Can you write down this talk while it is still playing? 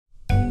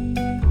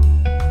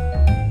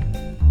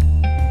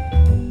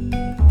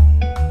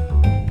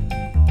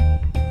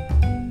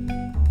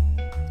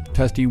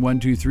Testing 1,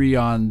 2, 3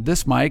 on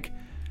this mic.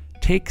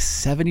 Take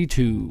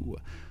 72.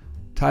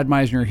 Todd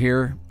Meisner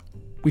here.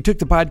 We took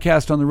the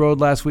podcast on the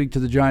road last week to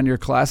the John Deere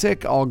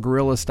Classic, all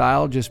guerrilla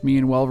style, just me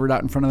and Welvert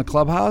out in front of the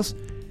clubhouse.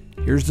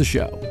 Here's the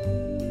show.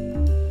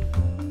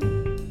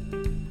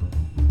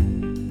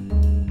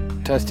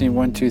 Testing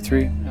 1, 2,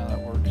 3. How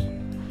that works.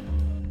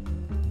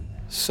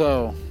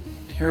 So,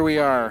 here we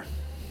are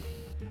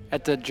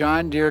at the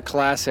John Deere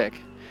Classic.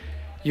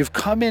 You've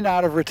come in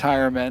out of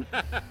retirement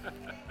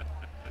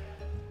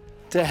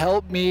to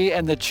help me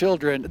and the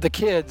children, the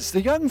kids,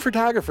 the young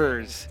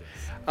photographers,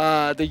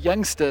 the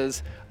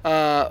youngsters.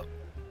 I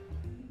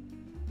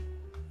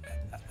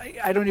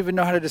don't even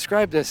know how to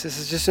describe this. This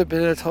has just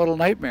been a total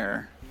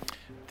nightmare.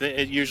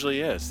 It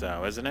usually is,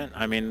 though, isn't it?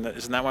 I mean,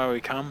 isn't that why we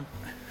come?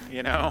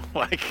 You know,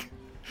 like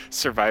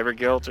survivor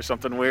guilt or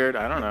something weird?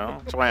 I don't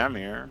know. That's why I'm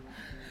here.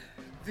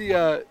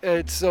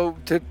 So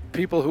to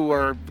people who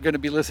are going to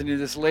be listening to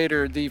this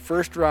later, the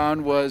first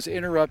round was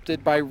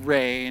interrupted by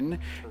rain,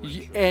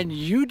 and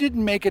you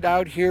didn't make it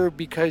out here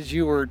because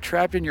you were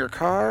trapped in your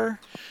car?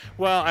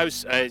 Well, I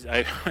was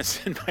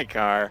in my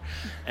car,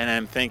 and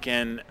I'm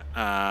thinking,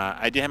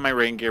 I did have my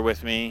rain gear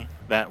with me.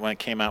 That one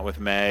came out with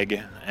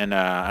Meg, and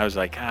I was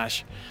like,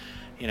 gosh,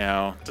 you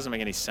know, it doesn't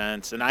make any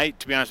sense. And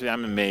to be honest with you,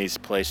 I'm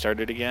amazed Play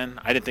started again.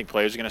 I didn't think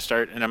Play was going to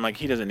start, and I'm like,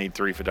 he doesn't need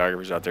 3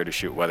 photographers out there to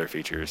shoot weather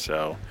features,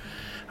 so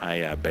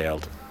I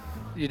bailed.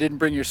 You didn't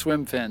bring your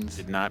swim fins?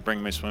 Did not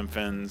bring my swim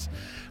fins.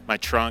 My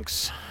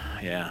trunks,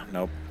 yeah,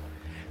 nope.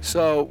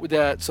 So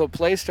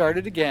Play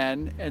started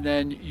again, and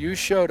then you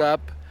showed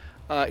up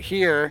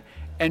here,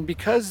 and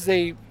because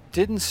they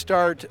didn't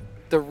start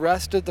the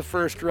rest of the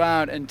first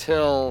round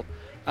until,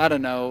 I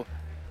don't know,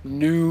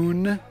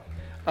 noon,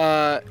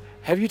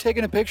 have you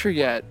taken a picture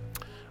yet?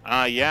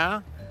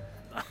 Yeah.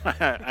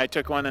 I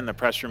took one in the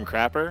press room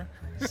crapper,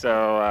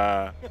 so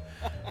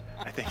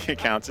I think it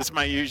counts. It's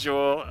my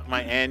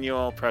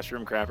annual press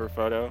room crapper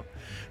photo.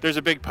 There's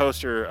a big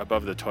poster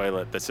above the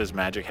toilet that says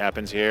magic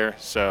happens here,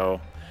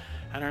 so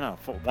I don't know.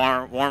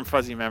 Warm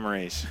fuzzy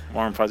memories.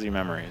 Warm fuzzy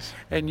memories.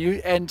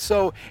 And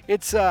so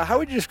it's how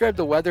would you describe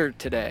the weather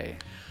today?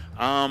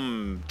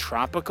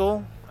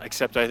 Tropical,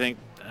 except I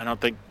don't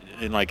think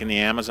in the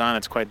Amazon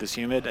it's quite this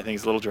humid. I think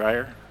it's a little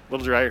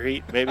drier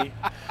heat maybe.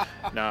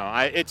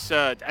 No, it's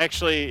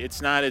actually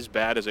it's not as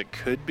bad as it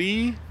could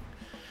be.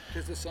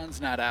 Because the sun's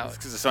not out.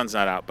 Because the sun's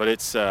not out, but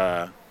it's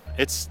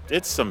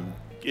some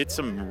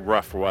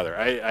rough weather.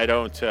 I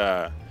don't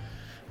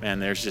man,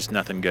 there's just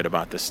nothing good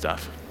about this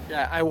stuff.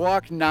 Yeah, I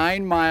walked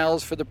 9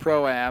 miles for the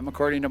Pro-Am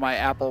according to my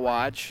Apple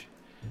Watch,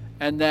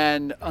 and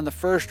then on the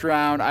first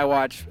round I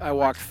walked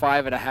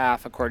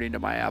 5.5 according to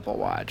my Apple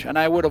Watch, and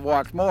I would have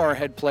walked more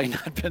had Play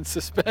not been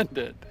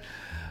suspended.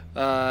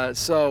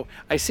 So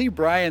I see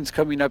Brian's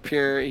coming up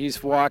here.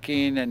 He's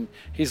walking and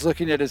he's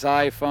looking at his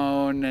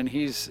iPhone, and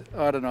he's,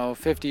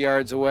 50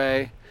 yards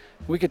away.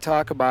 We could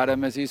talk about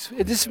him as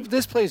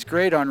this plays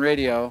great on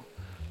radio,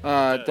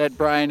 that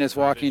Brian is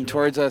walking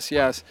towards us.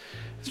 Yes.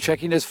 He's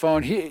checking his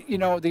phone.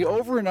 The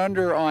over and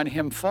under on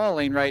him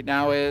falling right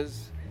now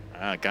is,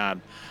 God,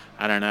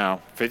 I don't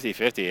know,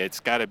 50-50. It's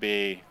got to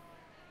be.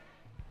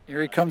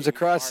 Here he comes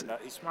across.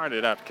 He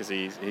smarted up because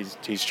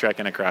he's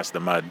trekking across the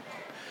mud.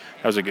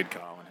 That was a good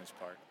call.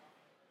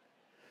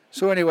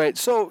 So anyway,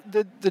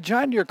 the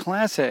John Deere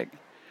Classic,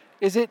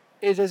 does it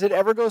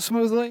ever go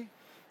smoothly?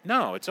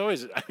 No, it's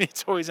always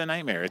a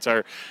nightmare. It's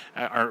our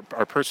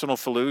personal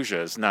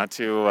Fallujahs not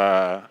to.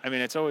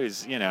 It's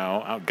always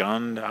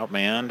outgunned,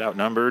 outmanned,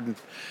 outnumbered.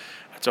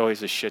 It's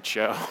always a shit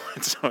show.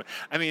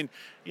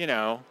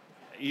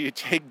 You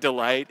take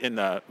delight in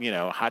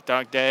the hot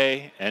dog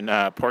day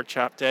and pork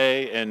chop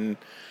day, and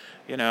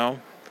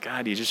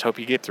God, you just hope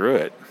you get through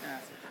it.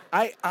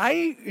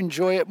 I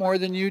enjoy it more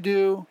than you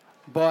do,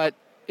 but.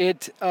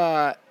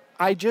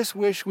 I just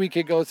wish we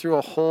could go through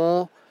a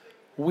whole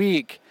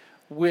week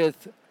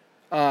with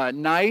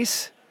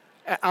nice,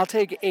 I'll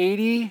take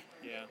 80,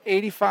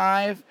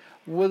 85,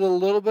 with a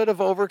little bit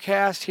of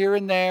overcast here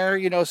and there,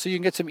 so you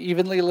can get some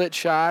evenly lit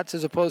shots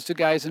as opposed to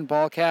guys in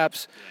ball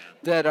caps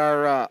that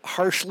are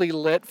harshly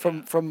lit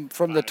from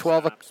the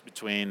 12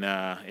 between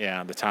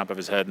the top of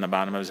his head and the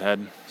bottom of his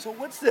head. So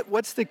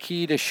what's the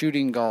key to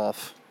shooting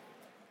golf?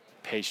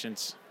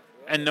 Patience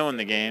and knowing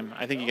the game.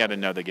 I think you got to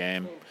know the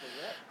game.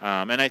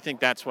 And I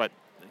think that's what,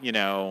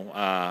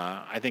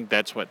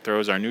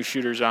 throws our new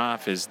shooters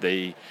off is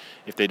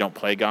if they don't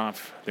play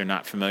golf, they're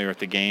not familiar with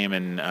the game.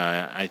 And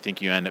I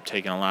think you end up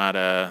taking a lot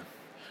of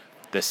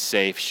the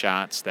safe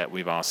shots that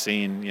we've all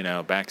seen,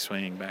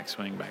 backswing.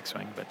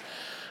 But,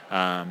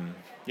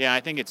 I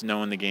think it's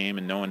knowing the game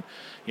and knowing,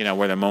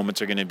 where the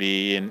moments are going to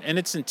be. And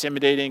it's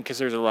intimidating because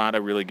there's a lot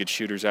of really good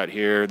shooters out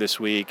here this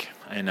week.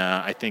 And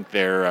I think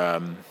they're,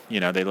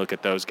 they look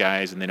at those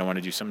guys and they don't want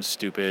to do something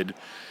stupid.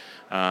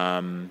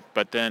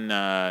 But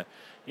then,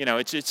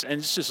 it's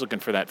just looking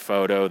for that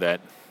photo,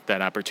 that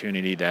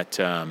opportunity that,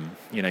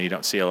 you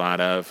don't see a lot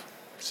of.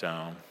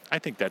 So I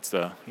think that's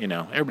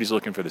everybody's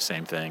looking for the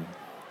same thing.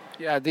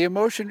 Yeah, the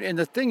emotion, and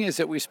the thing is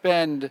that we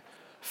spend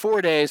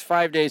 4 days,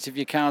 5 days if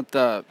you count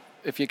the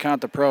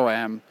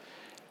Pro-Am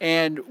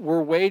and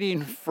we're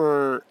waiting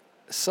for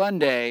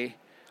Sunday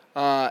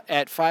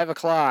at 5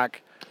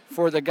 o'clock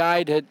for the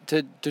guy to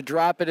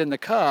drop it in the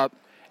cup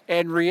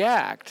and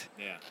react.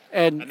 Yeah.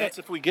 And And that's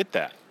if we get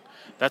that.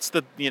 That's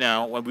the,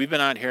 when we've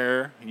been out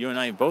here, you and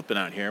I have both been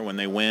out here when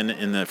they win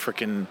in the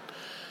frickin',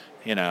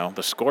 the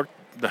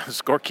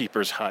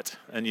scorekeeper's hut,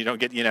 and you don't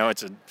get,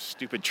 it's a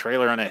stupid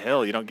trailer on a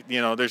hill. You don't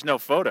get, there's no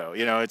photo.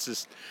 It's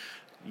just,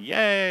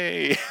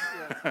 yay.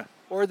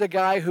 or the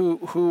guy who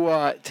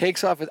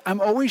takes off.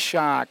 I'm always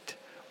shocked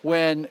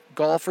when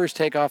golfers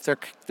take off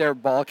their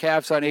ball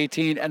caps on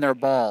 18 and they're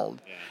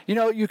bald.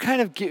 Yeah. You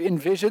kind of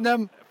envision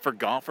them. For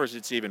golfers,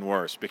 it's even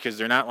worse because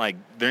they're not like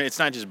it's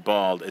not just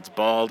bald. It's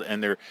bald,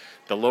 and the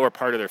lower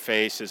part of their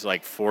face is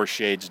like 4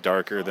 shades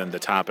darker than the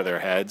top of their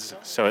heads,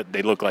 so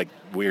they look like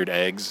weird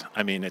eggs.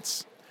 I mean,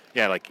 it's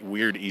like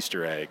weird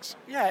Easter eggs.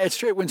 Yeah, it's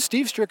true. When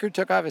Steve Stricker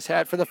took off his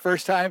hat for the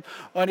first time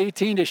on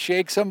 18 to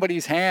shake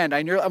somebody's hand,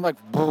 I'm like,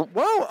 whoa!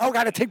 Oh,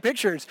 gotta take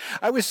pictures.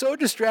 I was so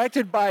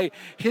distracted by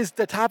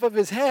the top of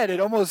his head, it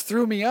almost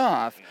threw me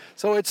off.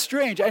 So it's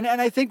strange. And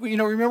I think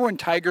remember when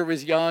Tiger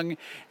was young,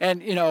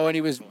 and and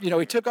he was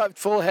he took off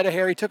full head of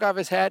hair, he took off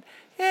his hat.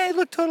 Yeah, it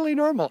looked totally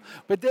normal.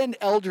 But then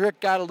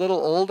Eldrick got a little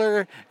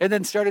older and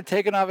then started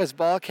taking off his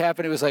ball cap,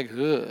 and it was like,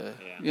 ugh.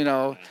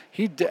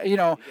 He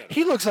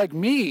looks like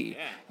me.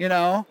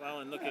 Well,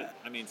 and look at,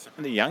 some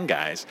of the young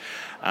guys.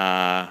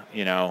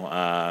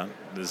 The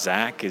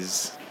Zach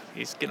he's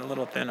getting a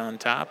little thin on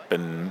top,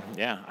 and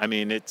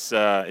it's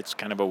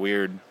kind of a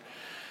weird.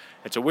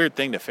 It's a weird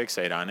thing to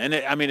fixate on, and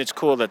it's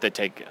cool that they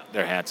take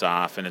their hats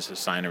off, and it's a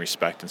sign of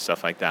respect and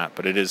stuff like that.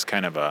 But it is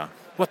kind of a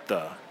what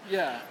the.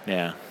 Yeah.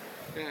 Yeah.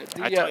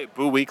 I tell you,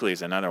 Boo Weekley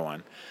is another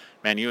one.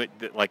 Man,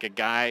 like a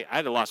guy,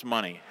 I'd have lost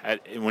money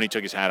when he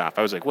took his hat off.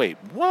 I was like, wait,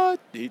 what?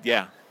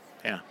 Yeah.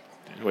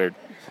 Weird.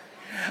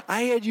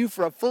 I had you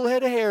for a full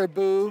head of hair,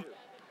 Boo.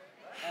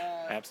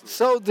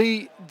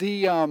 Absolutely.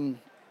 So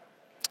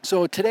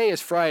so today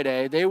is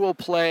Friday. They will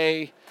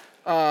play.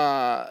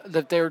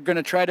 That they're going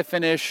to try to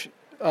finish.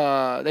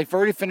 They've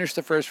already finished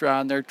the first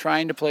round. They're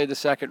trying to play the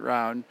second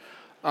round.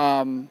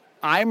 I'm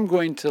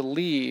going to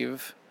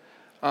leave.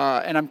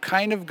 And I'm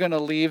kind of going to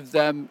leave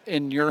them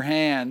in your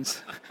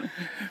hands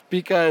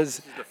because...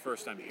 This is the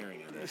first time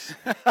hearing of this.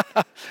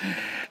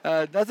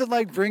 Nothing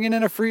like bringing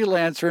in a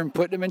freelancer and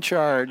putting him in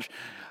charge.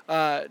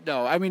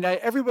 No, I've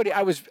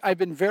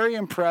been very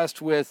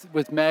impressed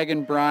with Meg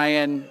and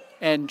Brian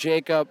and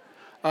Jacob.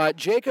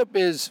 Jacob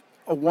is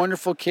a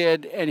wonderful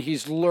kid, and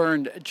he's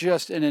learned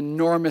just an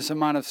enormous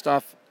amount of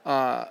stuff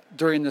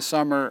during the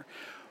summer.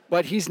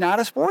 But he's not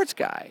a sports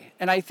guy.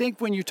 And I think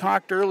when you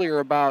talked earlier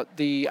about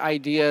the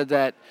idea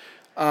that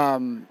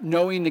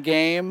knowing the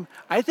game,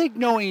 I think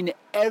knowing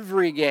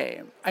every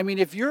game.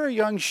 If you're a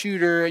young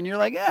shooter and you're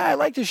like, I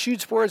like to shoot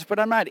sports, but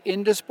I'm not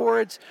into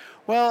sports.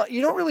 Well, you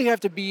don't really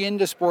have to be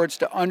into sports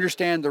to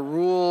understand the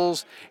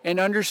rules and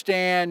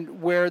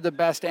understand where the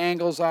best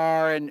angles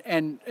are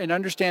and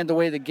understand the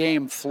way the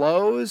game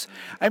flows.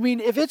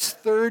 If it's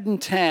 3rd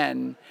and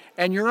 10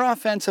 and your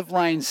offensive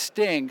line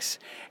stinks,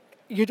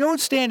 you don't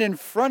stand in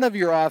front of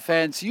your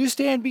offense. You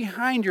stand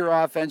behind your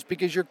offense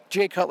because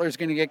Jay Cutler is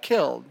going to get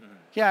killed.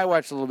 Yeah, I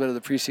watched a little bit of the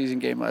preseason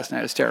game last night.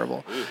 It was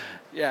terrible.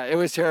 Yeah, it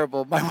was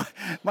terrible.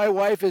 My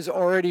wife is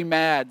already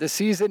mad. The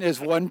season is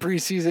one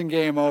preseason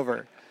game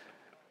over.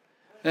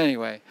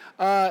 Anyway,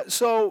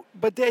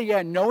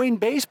 knowing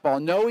baseball,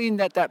 knowing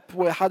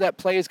how that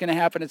play is going to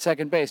happen at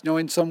second base,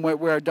 knowing somewhere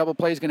where a double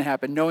play is going to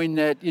happen, knowing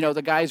that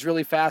the guy's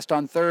really fast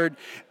on third,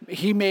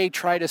 he may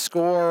try to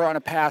score on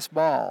a pass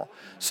ball.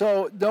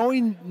 So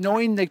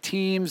knowing the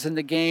teams and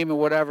the game and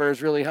whatever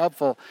is really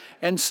helpful.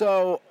 And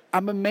so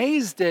I'm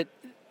amazed that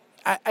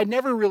it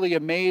never really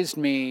amazed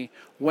me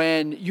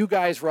when you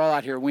guys were all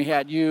out here. We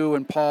had you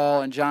and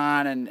Paul and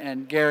John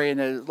and Gary and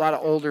a lot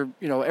of older,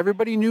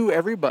 everybody knew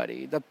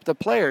everybody. The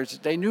players,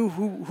 they knew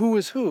who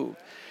was who.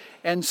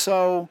 And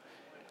so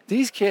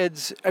these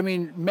kids,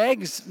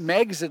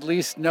 Megs at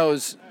least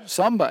knows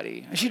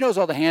somebody. She knows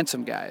all the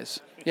handsome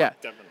guys. Yeah.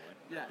 Definitely.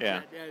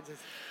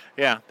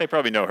 Yeah, they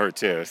probably know her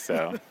too,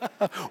 so.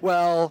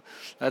 Well,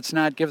 let's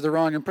not give the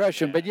wrong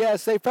impression. But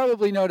yes, they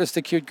probably noticed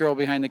the cute girl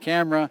behind the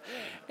camera.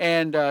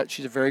 And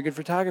she's a very good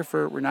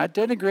photographer. We're not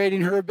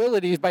denigrating her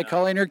abilities by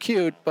calling her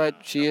cute, but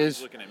she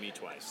is. Looking at me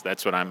twice.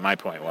 That's what my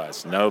point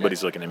was.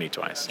 Nobody's looking at me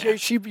twice.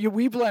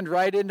 We blend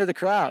right into the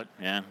crowd.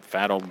 Yeah,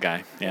 fat old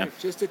guy. Yeah.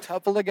 Just a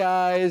couple of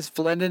guys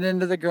blending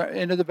into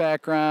the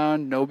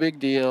background. No big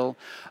deal.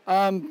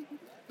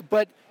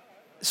 But.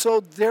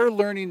 So they're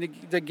learning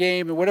the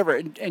game and whatever.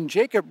 And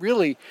Jacob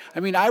really,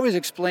 I was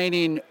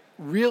explaining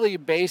really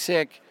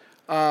basic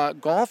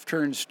golf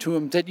turns to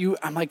him that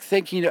I'm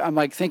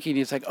thinking,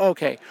 he's like,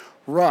 okay,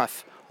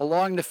 rough,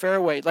 along the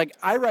fairway. Like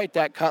I write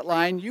that cut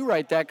line, you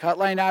write that cut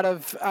line out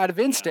of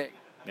instinct.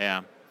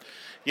 Yeah.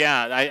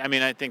 Yeah,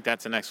 I think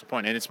that's an excellent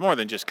point. And it's more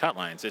than just cut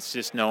lines. It's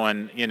just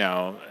knowing,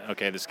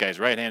 okay, this guy's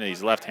right-handed,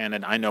 he's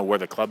left-handed. I know where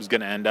the club's going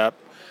to end up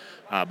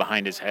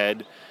behind his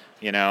head.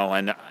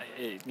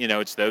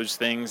 It's those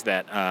things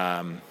that,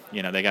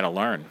 they got to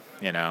learn,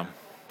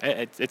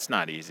 It's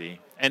not easy.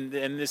 And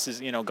this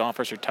is,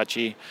 golfers are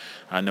touchy.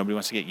 Nobody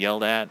wants to get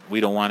yelled at. We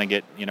don't want to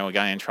get, a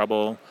guy in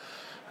trouble.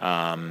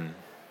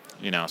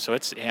 So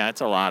it's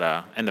a lot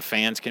of, and the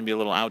fans can be a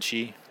little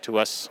ouchy to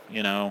us,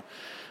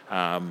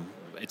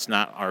 It's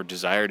not our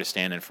desire to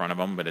stand in front of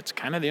them, but it's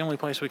kind of the only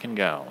place we can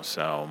go.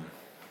 So,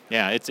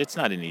 yeah, it's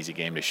not an easy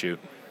game to shoot.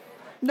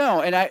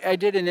 No, and I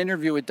did an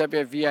interview with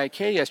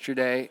WVIK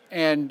yesterday,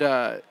 and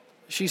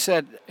she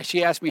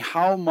asked me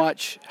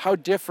how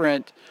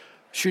different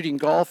shooting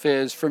golf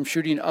is from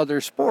shooting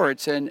other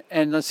sports, and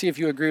let's see if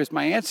you agree with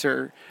my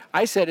answer.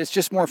 I said it's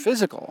just more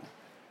physical.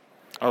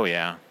 Oh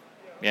yeah,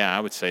 I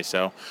would say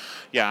so.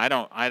 Yeah, I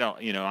don't.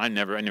 I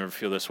never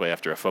feel this way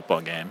after a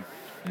football game.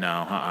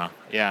 No,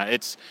 Yeah,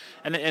 it's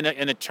in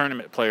a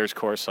tournament players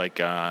course like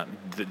the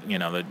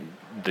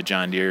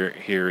John Deere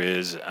here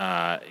is.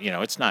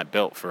 It's not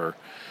built for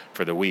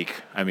the weak.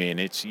 I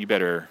mean, you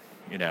better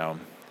you better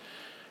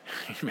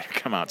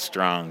come out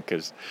strong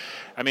because,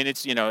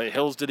 it's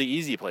hills to the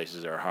easy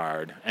places are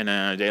hard, and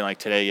on a day like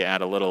today, you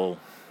add a little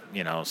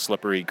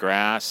slippery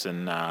grass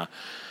and.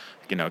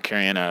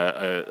 Carrying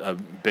a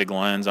big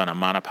lens on a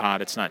monopod,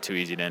 it's not too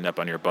easy to end up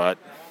on your butt,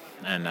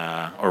 and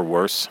or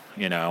worse,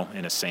 in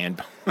a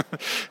sand.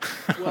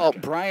 Well,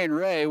 Brian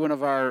Ray, one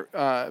of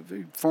our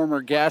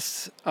former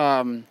guests,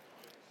 we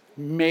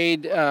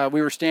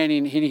were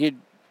standing.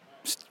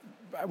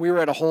 We were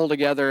at a hole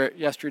together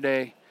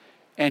yesterday,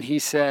 and he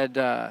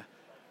said,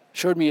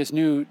 showed me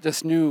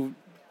this new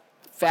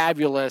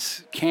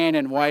fabulous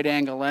Canon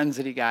wide-angle lens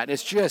that he got.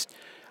 It's just.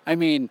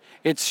 It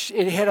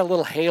had a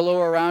little halo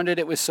around it.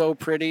 It was so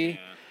pretty.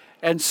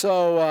 Yeah. And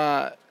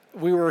so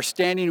we were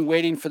standing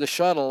waiting for the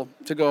shuttle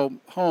to go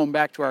home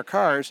back to our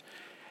cars.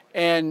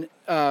 And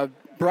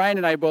Brian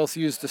and I both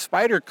used the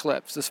spider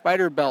clips, the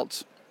spider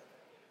belts.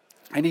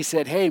 And he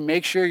said, hey,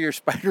 make sure your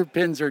spider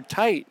pins are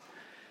tight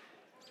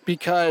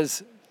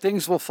because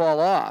things will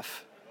fall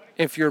off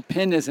if your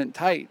pin isn't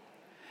tight.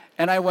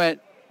 And I went,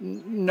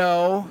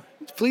 no,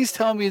 please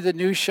tell me the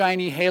new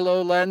shiny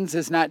halo lens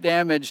is not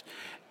damaged.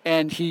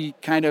 And he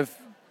kind of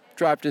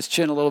dropped his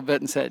chin a little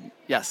bit and said,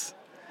 yes,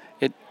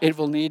 it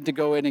will need to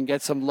go in and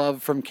get some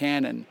love from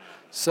Canon.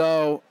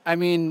 So, you're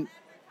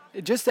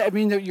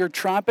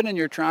tromping and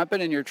you're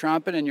tromping and you're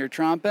tromping and you're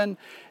tromping,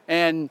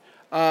 and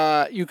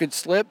you could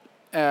slip.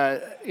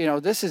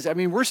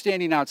 We're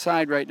standing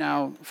outside right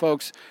now,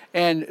 folks,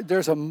 and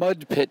there's a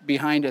mud pit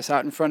behind us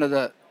out in front of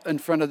the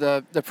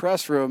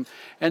press room,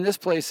 and this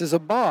place is a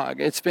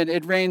bog.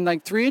 It rained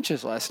like 3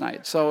 inches last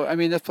night. So,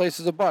 this place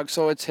is a bog.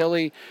 So it's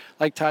hilly.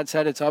 Like Todd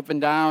said, it's up and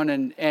down,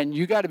 and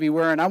you got to be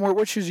wearing,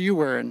 what shoes are you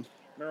wearing?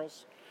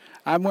 Merrell's.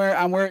 You're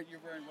wearing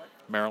what?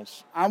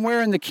 Merrell's. I'm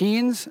wearing the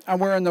Keens. I'm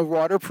wearing the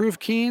waterproof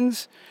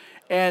Keens,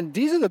 and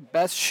these are the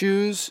best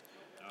shoes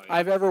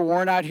I've ever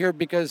worn out here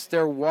because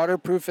they're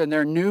waterproof and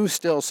they're new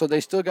still, so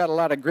they still got a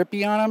lot of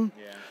grippy on them.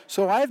 Yeah.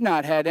 So I've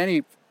not had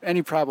any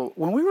problem.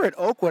 When we were at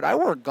Oakwood, I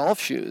wore golf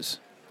shoes.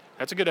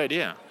 That's a good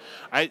idea.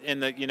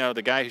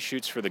 The guy who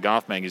shoots for the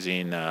golf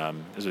magazine,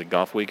 is it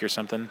Golf Week or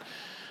something?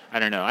 I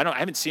don't know. I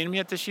haven't seen him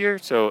yet this year,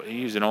 so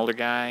he's an older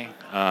guy.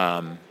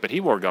 But he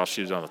wore golf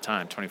shoes all the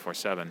time,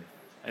 24/7,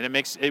 and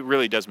it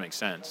really does make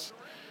sense.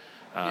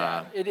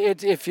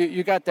 If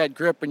you got that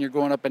grip when you're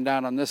going up and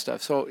down on this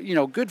stuff, so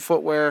good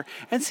footwear.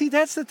 And see,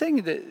 that's the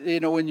thing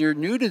that when you're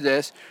new to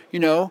this,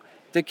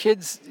 the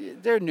kids,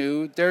 they're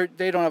new.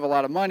 They don't have a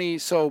lot of money,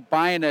 so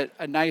buying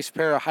a nice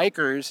pair of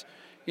hikers,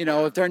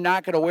 if they're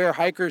not going to wear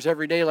hikers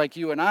every day like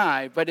you and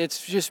I, but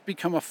it's just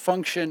become a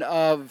function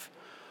of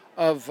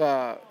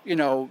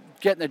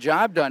getting the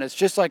job done. It's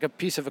just like a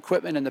piece of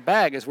equipment in the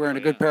bag is wearing a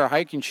good pair of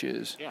hiking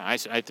shoes. Yeah, I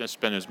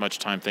spend as much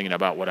time thinking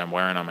about what I'm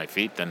wearing on my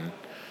feet than,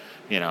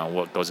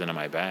 what goes into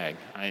my bag.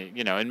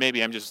 And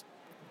maybe I'm just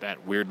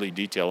that weirdly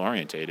detail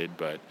orientated,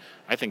 but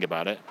I think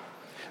about it.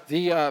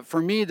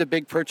 For me, the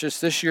big purchase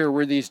this year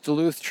were these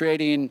Duluth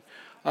Trading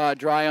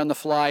Dry on the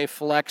Fly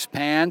Flex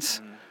pants.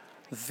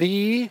 Mm.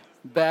 The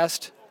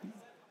best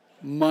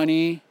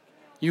money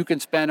you can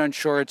spend on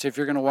shorts if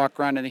you're going to walk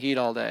around in the heat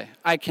all day.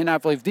 I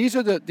cannot believe these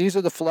are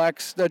the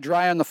Flex, the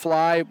Dry on the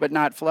Fly, but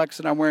not Flex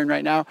that I'm wearing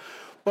right now.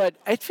 But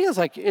it feels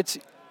like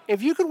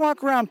if you could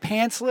walk around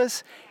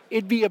pantsless,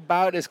 it'd be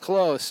about as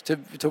close to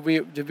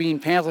being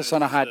pantsless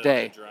on a hot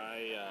day.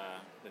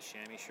 The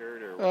chamois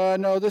shirt or?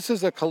 No, this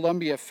is a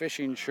Columbia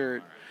fishing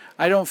shirt.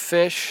 I don't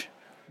fish,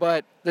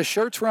 but the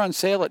shirts were on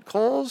sale at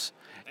Kohl's,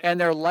 and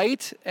they're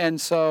light,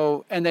 and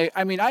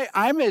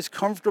I'm as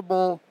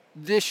comfortable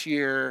this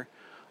year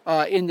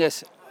in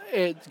this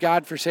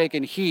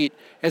godforsaken heat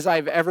as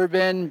I've ever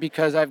been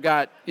because I've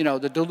got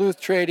the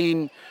Duluth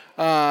Trading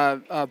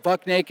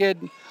Buck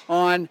Naked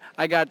on.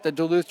 I got the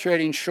Duluth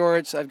Trading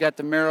shorts. I've got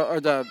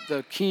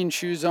the Keen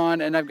shoes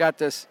on, and I've got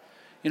this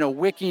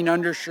wicking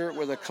undershirt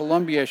with a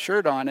Columbia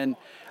shirt on, and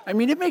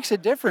it makes a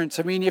difference.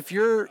 If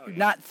you're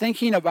not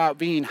thinking about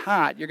being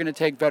hot, you're going to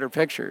take better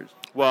pictures.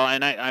 Well,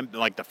 and I'm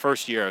like the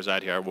first year I was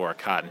out here, I wore a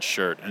cotton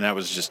shirt, and that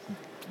was just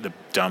the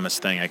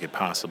dumbest thing I could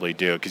possibly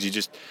do because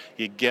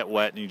you get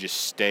wet and you just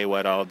stay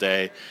wet all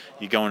day.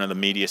 You go into the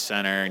media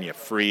center and you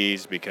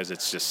freeze because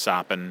it's just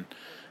sopping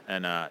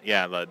And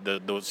yeah,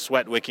 the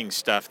sweat wicking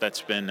stuff,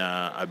 that's been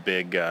a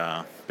big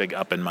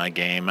up in my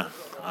game.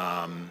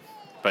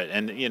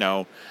 But you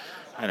know,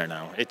 I don't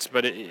know.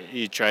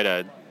 You try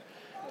to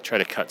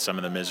cut some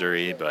of the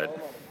misery,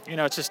 but you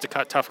know, it's just a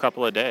tough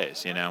couple of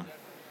days. You know.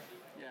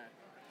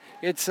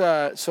 It's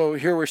so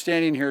here we're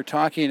standing here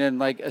talking, and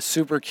like a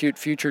super cute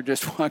future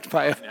just walked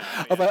by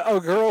of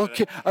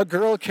a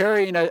girl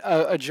carrying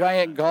a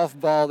giant golf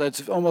ball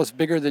that's almost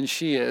bigger than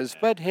she is.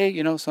 But hey,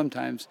 you know,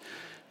 sometimes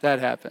that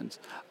happens.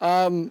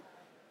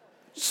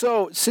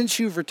 So since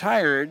you've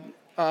retired,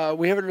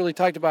 we haven't really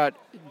talked about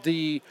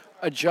the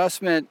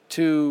adjustment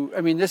to. I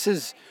mean, this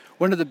is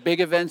one of the big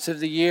events of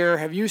the year.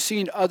 Have you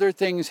seen other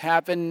things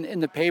happen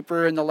in the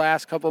paper in the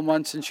last couple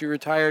months since you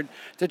retired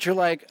that you're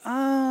like,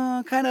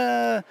 oh, kind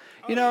of,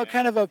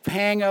 kind of a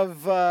pang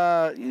of,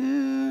 Yeah.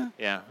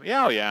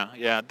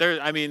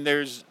 I mean,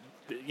 there's,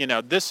 you know,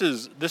 this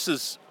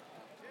is.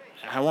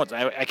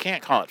 I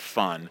can't call it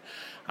fun,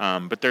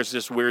 but there's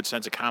this weird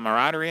sense of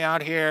camaraderie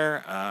out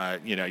here.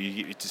 You know,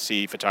 you get to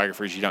see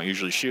photographers you don't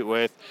usually shoot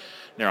with.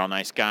 They're all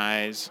nice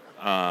guys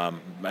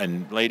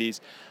and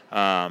ladies.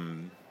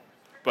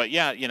 But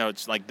yeah, you know,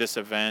 it's like this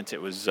event.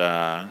 It was,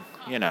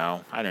 you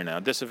know, I don't know.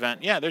 This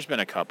event, yeah, there's been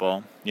a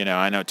couple. You know,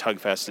 I know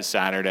Tugfest is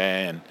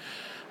Saturday, and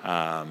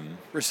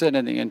we're sitting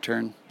in the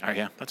intern. Oh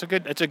yeah, it's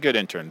a good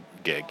intern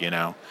gig, you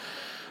know.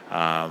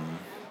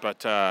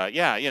 But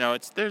yeah, you know,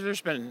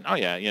 there's been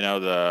you know,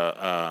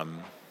 the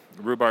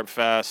Rhubarb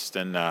Fest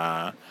and.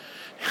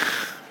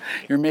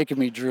 You're making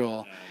me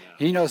drool.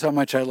 He knows how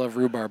much I love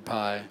rhubarb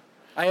pie.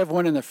 I have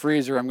one in the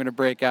freezer. I'm going to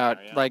break out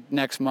like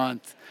next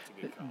month.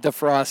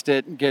 Defrost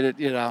it and get it,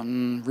 you know,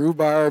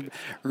 rhubarb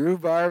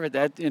at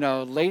that, you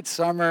know, late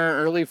summer,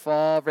 early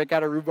fall, break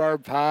out a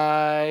rhubarb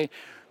pie,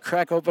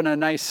 crack open a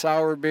nice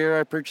sour beer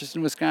I purchased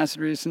in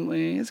Wisconsin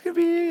recently. It's going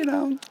to be, you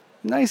know,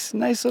 nice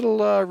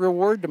little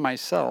reward to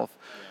myself.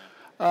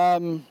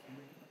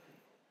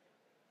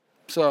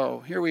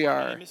 So here we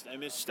are.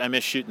 I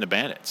miss shooting the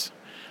Bandits.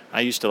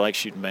 I used to like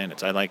shooting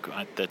Bandits.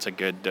 That's a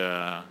good,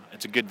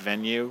 it's a good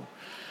venue.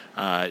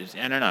 I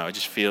don't know. It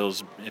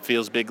feels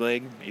big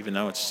league, even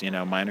though it's, you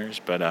know, minors.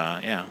 But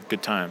yeah,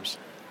 good times.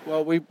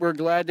 Well, we're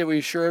glad that we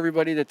assure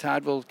everybody that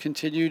Todd will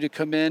continue to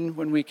come in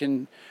when we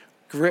can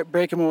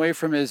break him away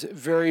from his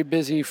very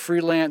busy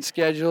freelance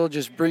schedule,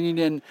 just bringing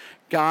in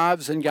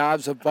gobs and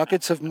gobs of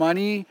buckets of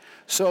money.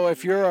 So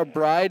if you're a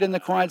bride in the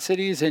Quad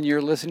Cities and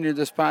you're listening to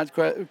this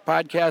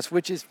podcast,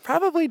 which is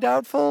probably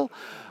doubtful.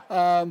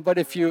 But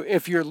if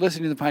you're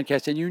listening to the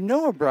podcast and you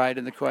know a bride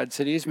in the Quad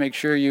Cities, make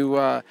sure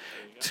you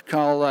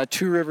call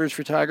Two Rivers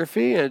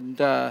Photography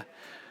and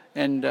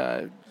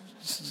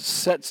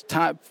sets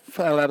time.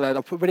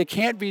 But it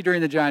can't be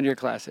during the John Deere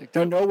Classic.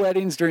 No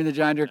weddings during the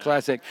John Deere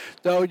Classic.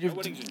 Though no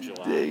weddings in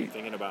July. I'm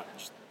thinking about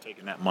just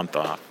taking that month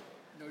off.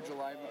 No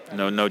July.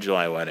 No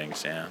July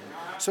weddings. Yeah.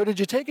 So did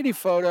you take any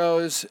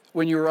photos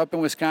when you were up in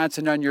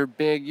Wisconsin on your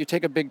you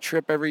take a big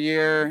trip every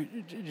year?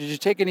 Did you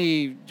take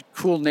any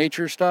cool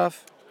nature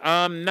stuff?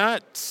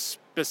 Not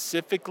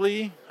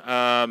specifically.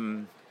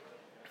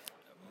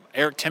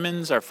 Eric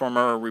Timmons, our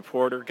former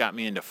reporter, got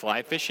me into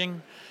fly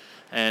fishing.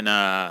 And,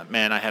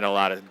 man, I had a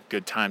lot of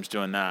good times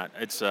doing that.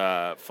 It's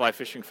fly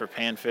fishing for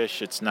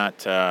panfish. It's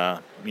not,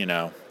 you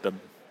know, the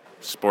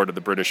sport of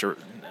the British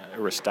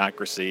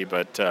aristocracy,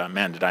 but,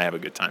 man, did I have a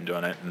good time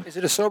doing it. And is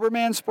it a sober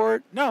man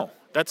sport? No.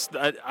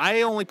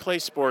 I only play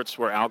sports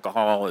where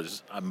alcohol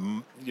is a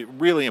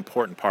really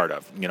important part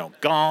of. You know,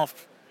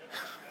 golf,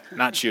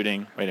 not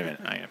shooting. Wait a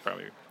minute. I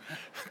probably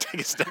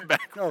take a step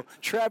back. No,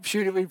 trap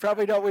shooting. We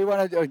probably don't. We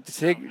want to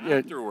take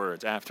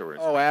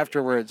afterwards. Oh,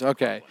 afterwards.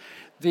 Okay.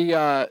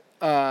 The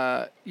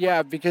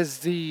yeah, because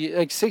the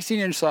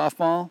 16-inch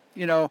softball.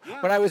 You know,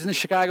 when I was in the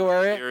Chicago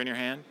area. Beer in your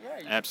hand.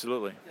 Yeah,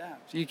 absolutely. Yeah.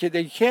 So you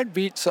can't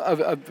beat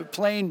a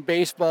playing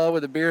baseball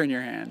with a beer in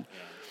your hand.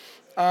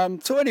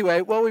 So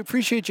anyway, well, we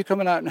appreciate you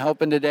coming out and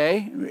helping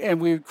today, and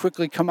we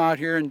quickly come out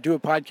here and do a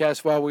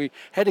podcast while we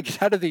had to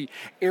get out of the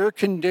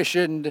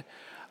air-conditioned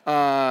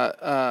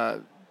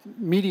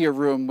media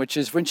room, which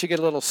is once you get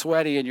a little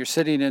sweaty and you're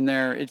sitting in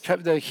there,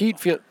 the heat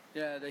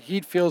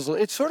feels.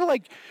 It's sort of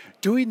like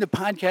doing the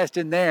podcast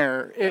in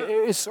there.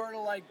 It's sort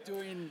of like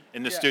doing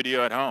in the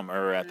studio at home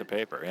or at the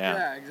paper. Yeah.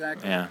 Yeah,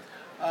 exactly. Yeah.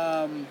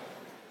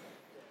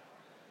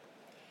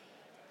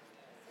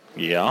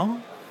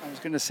 Yeah. I was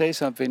going to say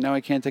something. Now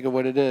I can't think of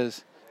what it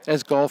is.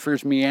 As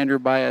golfers meander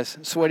by us,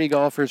 sweaty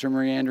golfers are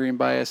meandering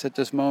by us at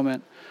this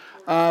moment.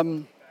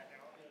 Hey,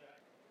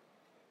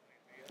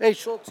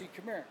 Schultze,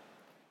 come here.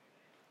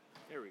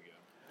 Here we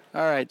go.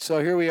 All right,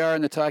 so here we are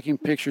in the Talking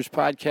Pictures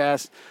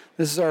podcast.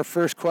 This is our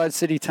first Quad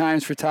City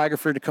Times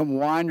photographer to come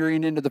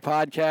wandering into the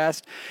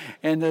podcast.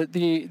 And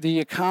the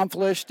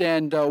accomplished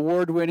and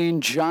award-winning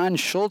John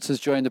Schultze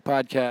has joined the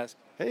podcast.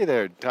 Hey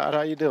there, Todd.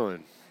 How you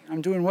doing?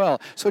 I'm doing well.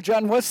 So,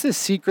 John, what's the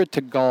secret to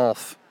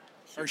golf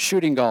or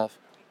shooting golf?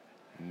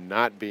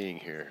 Not being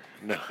here.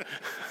 No.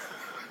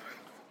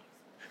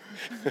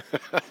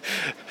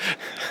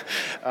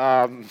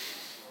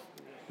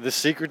 The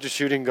secret to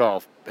shooting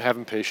golf,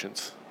 having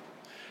patience.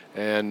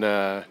 And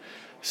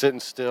sitting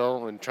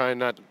still and trying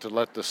not to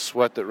let the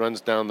sweat that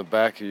runs down the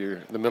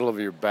middle of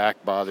your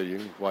back bother you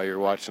while you're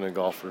watching a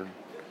golfer.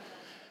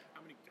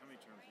 How many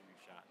tournaments have you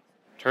shot?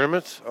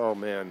 Tournaments? Oh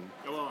man,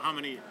 Well, how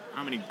many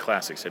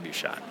classics have you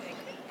shot?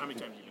 How many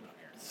times have you been out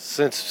here?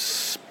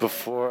 since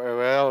before,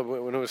 well,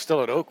 when it was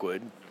still at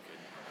Oakwood.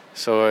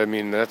 So I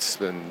mean, that's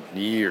been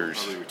years.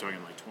 Probably we're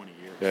talking like 20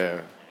 years.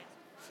 Yeah,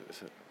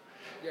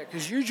 Yeah,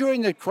 because you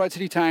joined the Quad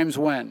City Times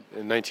when?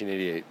 in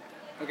 1988.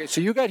 Okay,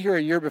 so you got here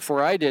a year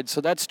before I did, so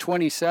that's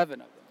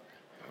 27 of them.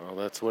 Well,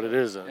 that's what it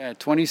is. Yeah,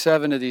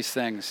 27 of these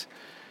things.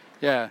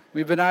 Yeah,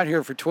 we've been out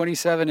here for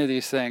 27 of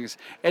these things.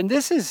 And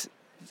this is,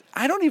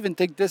 I don't even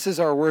think this is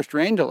our worst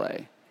rain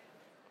delay.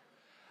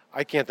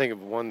 I can't think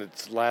of one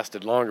that's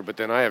lasted longer, but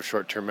then I have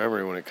short-term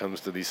memory when it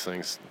comes to these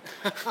things.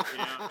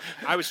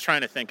 I was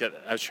trying to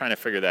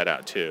figure that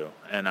out too,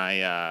 and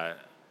I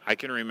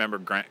can remember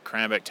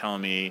Cranbeck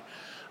telling me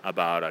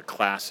about a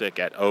classic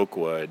at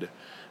Oakwood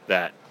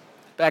that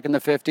Back in the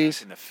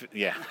 50s.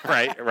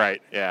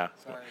 right, yeah.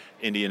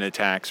 Indian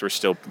attacks were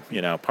still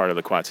part of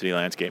the Quad City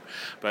landscape,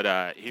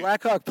 but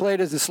Blackhawk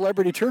played as a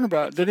celebrity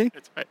turnabout, did he?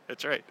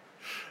 That's right.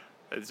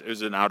 It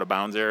was an out of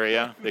bounds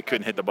area they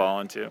couldn't hit the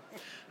ball into.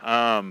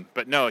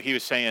 But no, he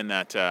was saying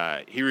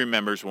that he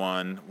remembers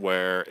one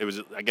where it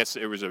was. I guess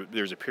there was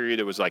a period.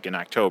 It was like in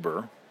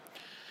October,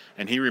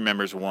 and he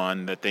remembers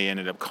one that they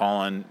ended up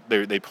calling.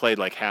 They played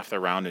like half the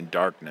round in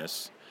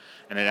darkness,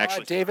 and it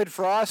actually David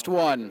Frost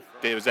won.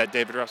 was that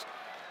David Ross.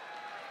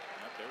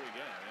 There we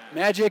go.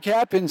 Yeah. Magic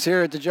happens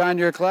here at the John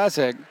Deere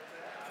Classic.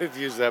 We've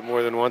used that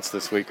more than once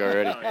this week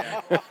already.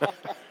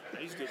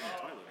 He's getting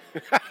in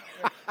the toilet.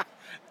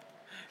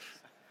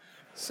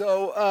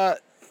 So,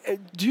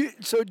 you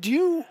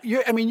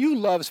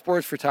love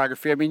sports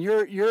photography. I mean,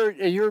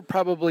 you're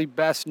probably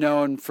best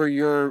known for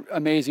your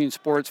amazing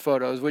sports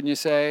photos, wouldn't you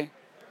say?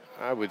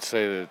 I would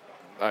say that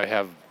I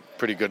have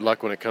pretty good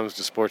luck when it comes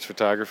to sports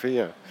photography.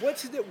 Yeah.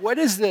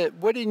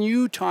 When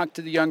you talk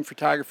to the young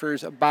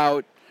photographers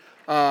about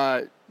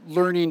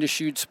learning to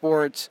shoot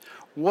sports,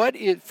 what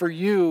for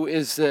you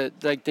is the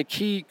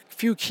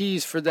few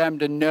keys for them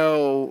to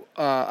know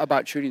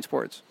about shooting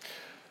sports?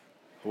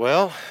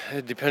 Well,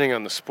 depending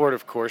on the sport,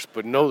 of course,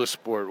 but know the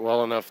sport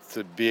well enough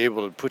to be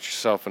able to put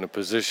yourself in a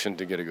position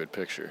to get a good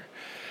picture.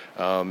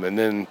 And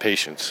then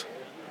patience.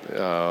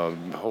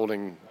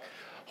 Holding,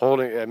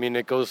 I mean,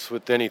 it goes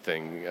with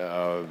anything.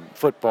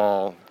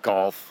 Football,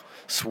 golf,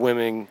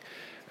 swimming,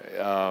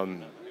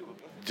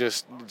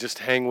 just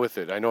hang with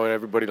it. I know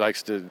everybody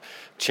likes to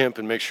chimp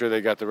and make sure they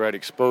got the right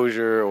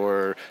exposure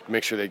or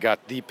make sure they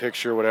got the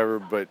picture, whatever,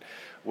 but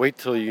wait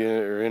till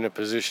you're in a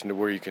position to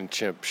where you can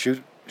chimp.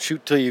 Shoot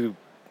till you're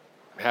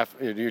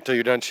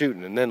done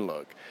shooting, and then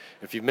look.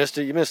 If you missed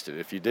it, you missed it.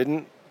 If you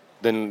didn't,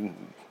 then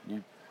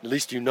at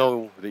least you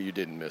know that you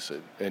didn't miss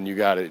it, and you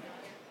got it.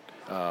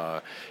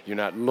 You're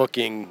not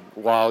looking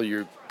while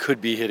you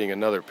could be hitting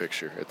another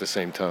picture at the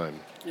same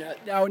time. Yeah.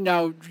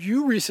 Now,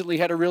 you recently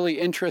had a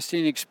really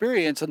interesting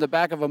experience on the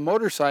back of a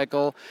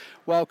motorcycle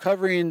while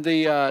covering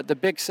the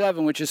Big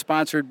 7, which is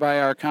sponsored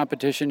by our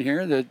competition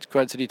here, the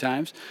Quad City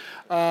Times.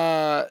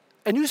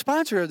 A new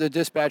sponsor of the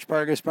Dispatch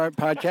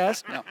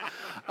podcast. No.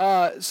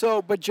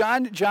 But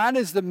John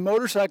is the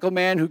motorcycle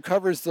man who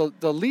covers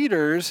the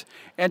leaders.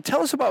 And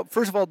tell us about,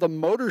 first of all, the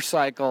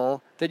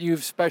motorcycle that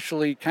you've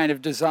specially kind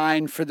of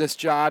designed for this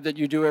job that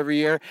you do every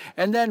year,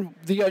 and then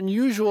the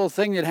unusual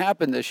thing that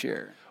happened this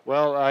year.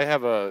 Well, I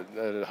have a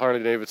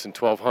Harley-Davidson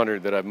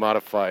 1200 that I've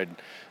modified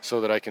so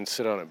that I can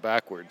sit on it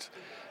backwards.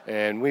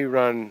 And we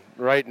run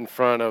right in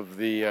front of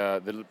the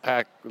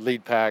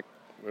lead pack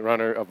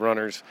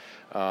runners.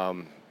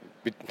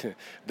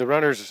 The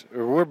runners,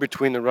 we're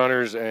between the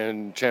runners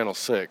and Channel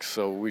 6,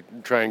 so we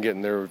try and get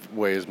in their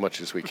way as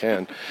much as we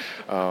can.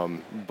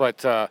 But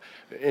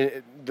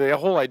the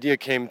whole idea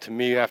came to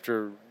me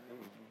after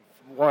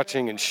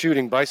watching and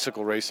shooting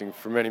bicycle racing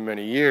for many,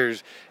 many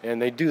years, and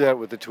they do that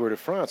with the Tour de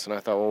France. And I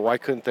thought, well, why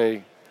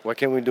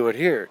can't we do it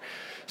here?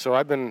 So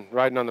I've been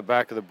riding on the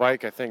back of the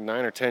bike, I think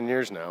 9 or 10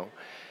 years now.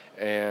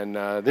 And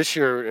this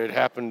year it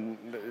happened,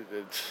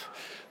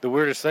 the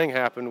weirdest thing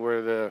happened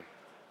where the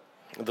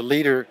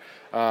leader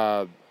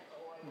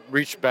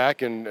reached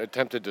back and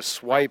attempted to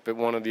swipe at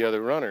one of the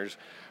other runners,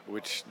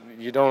 which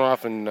you don't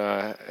often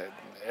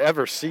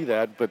ever see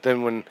that. But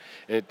then when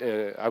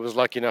I was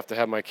lucky enough to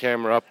have my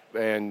camera up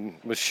and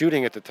was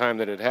shooting at the time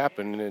that it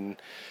happened and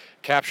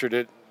captured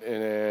it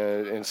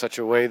in such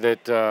a way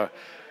that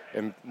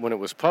and when it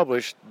was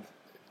published,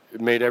 it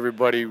made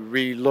everybody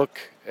re-look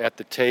at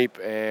the tape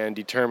and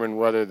determine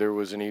whether there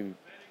was any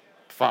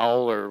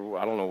foul or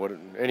I don't know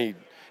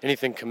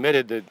anything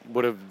committed that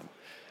would have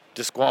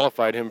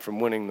disqualified him from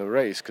winning the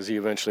race, because he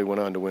eventually went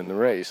on to win the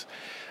race.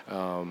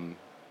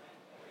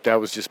 That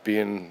was just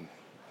being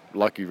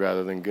lucky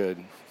rather than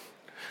good.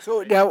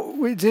 So now,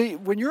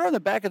 when you're on the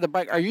back of the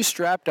bike, are you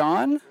strapped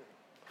on?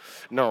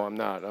 No, I'm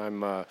not.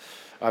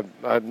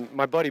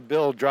 My buddy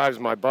Bill drives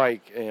my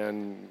bike,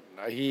 and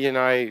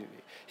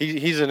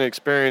he's an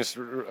experienced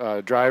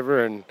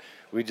driver, and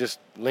we just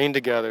lean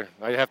together.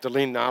 I have to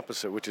lean the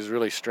opposite, which is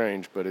really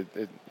strange, but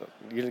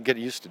get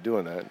used to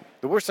doing that.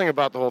 The worst thing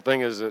about the whole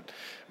thing is that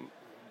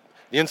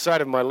the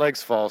inside of my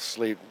legs fall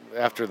asleep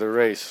after the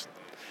race,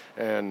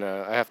 and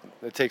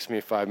it takes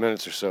me 5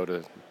 minutes or so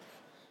to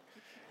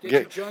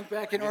Get your junk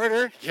back in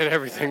order. get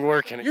everything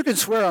working. You can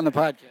swear on the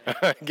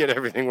podcast. Get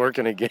everything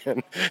working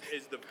again.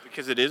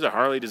 Because it is a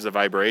Harley, does the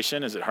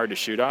vibration, is it hard to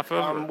shoot off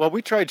of? Well,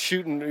 we tried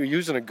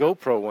using a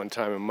GoPro one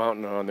time and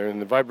mounting it on there, and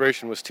the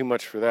vibration was too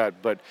much for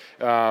that. But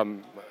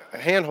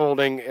hand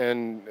holding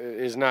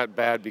is not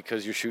bad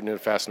because you're shooting at a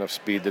fast enough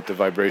speed that the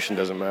vibration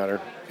doesn't matter.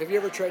 Have you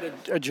ever tried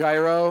a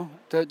gyro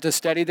to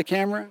steady the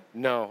camera?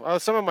 No.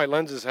 Some of my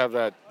lenses have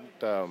that.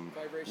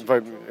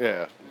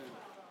 Yeah.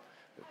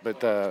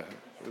 But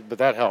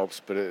that helps.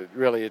 But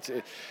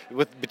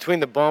between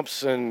the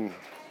bumps and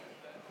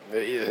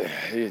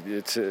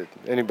it's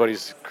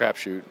anybody's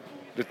crapshoot.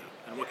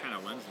 And what kind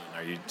of lens then?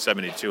 Are you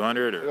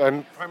 70-200 or?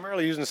 I'm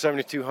primarily using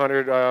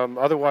 70-200.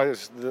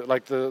 Otherwise,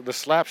 the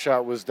slap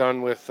shot was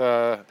done with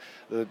the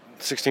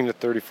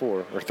 16-34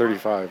 or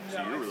 35.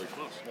 So you're really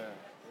close. Yeah.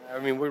 I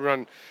mean, we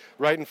run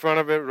right in front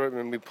of it,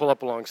 and we pull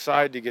up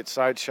alongside to get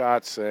side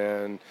shots,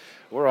 and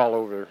we're all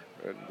over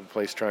the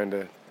place trying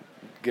to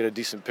get a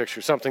decent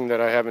picture, something that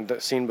I haven't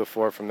seen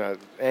before from that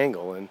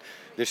angle. And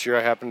this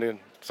year,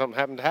 something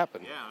happened to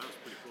happen. Yeah, that was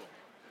pretty cool.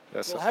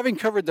 Well, having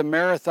covered the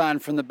marathon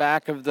from the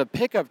back of the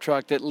pickup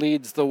truck that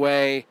leads the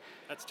way,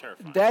 that's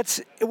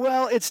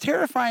terrifying. It's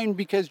terrifying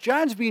because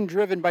John's being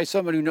driven by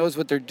someone who knows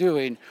what they're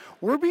doing.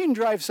 We're being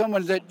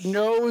someone that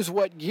knows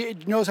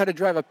how to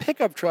drive a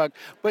pickup truck,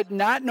 but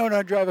not know how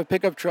to drive a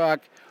pickup truck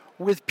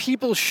with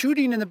people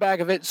shooting in the back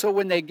of it. So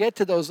when they get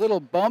to those little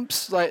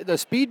bumps, like the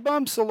speed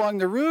bumps along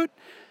the route,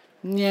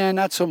 yeah,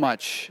 not so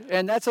much.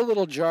 And that's a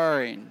little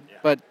jarring. Yeah.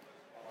 But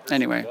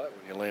anyway. When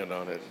you land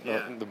on it,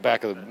 the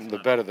back of the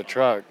bed of the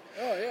truck.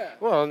 Oh, yeah.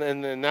 Well,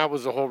 and that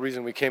was the whole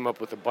reason we came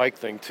up with the bike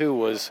thing, too,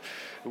 was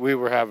we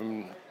were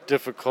having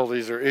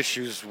difficulties or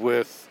issues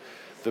with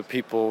the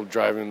people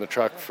driving the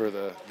truck for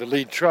the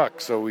lead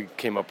truck, so we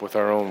came up with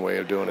our own way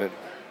of doing it.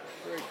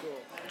 Very cool.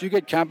 Did you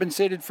get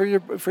compensated for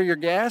your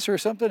gas or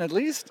something at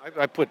least?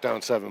 I put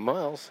down 7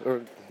 miles.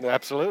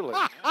 Absolutely.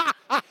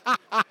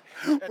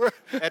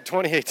 At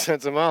 28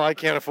 cents a mile, I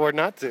can't afford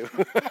not to.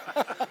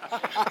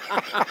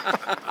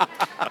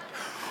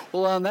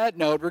 Well, on that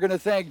note, we're going to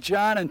thank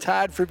John and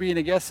Todd for being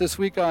a guest this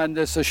week on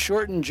this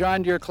shortened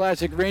John Deere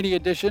Classic rainy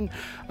edition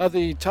of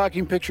the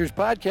Talking Pictures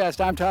podcast.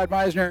 I'm Todd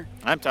Meisner.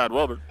 I'm Todd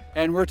Wilbur.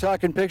 And we're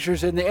talking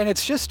pictures and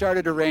it's just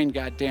started to rain,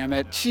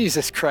 goddammit.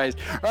 Jesus Christ.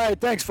 All right,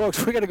 thanks,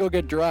 folks. We got to go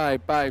get dry.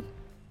 Bye.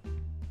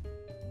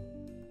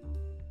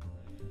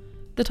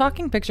 The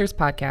Talking Pictures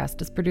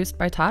podcast is produced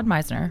by Todd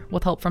Meisner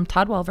with help from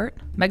Todd Welvert,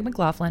 Meg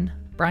McLaughlin,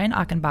 Brian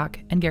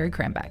Achenbach, and Gary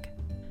Krambeck.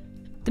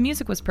 The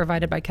music was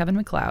provided by Kevin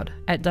MacLeod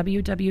at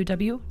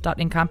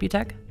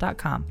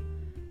www.incomputech.com.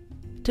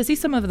 To see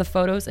some of the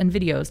photos and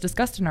videos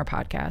discussed in our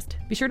podcast,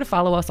 be sure to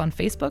follow us on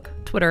Facebook,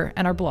 Twitter,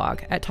 and our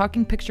blog at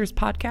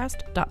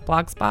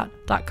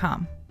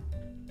talkingpicturespodcast.blogspot.com.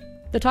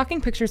 The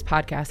Talking Pictures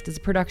podcast is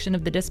a production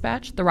of The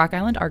Dispatch, The Rock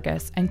Island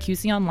Argus, and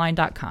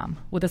QCOnline.com,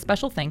 with a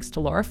special thanks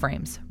to Laura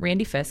Frames,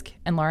 Randy Fisk,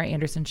 and Laura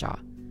Anderson Shaw.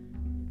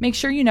 Make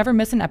sure you never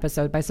miss an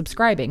episode by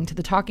subscribing to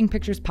the Talking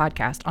Pictures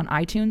podcast on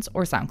iTunes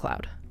or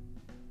SoundCloud.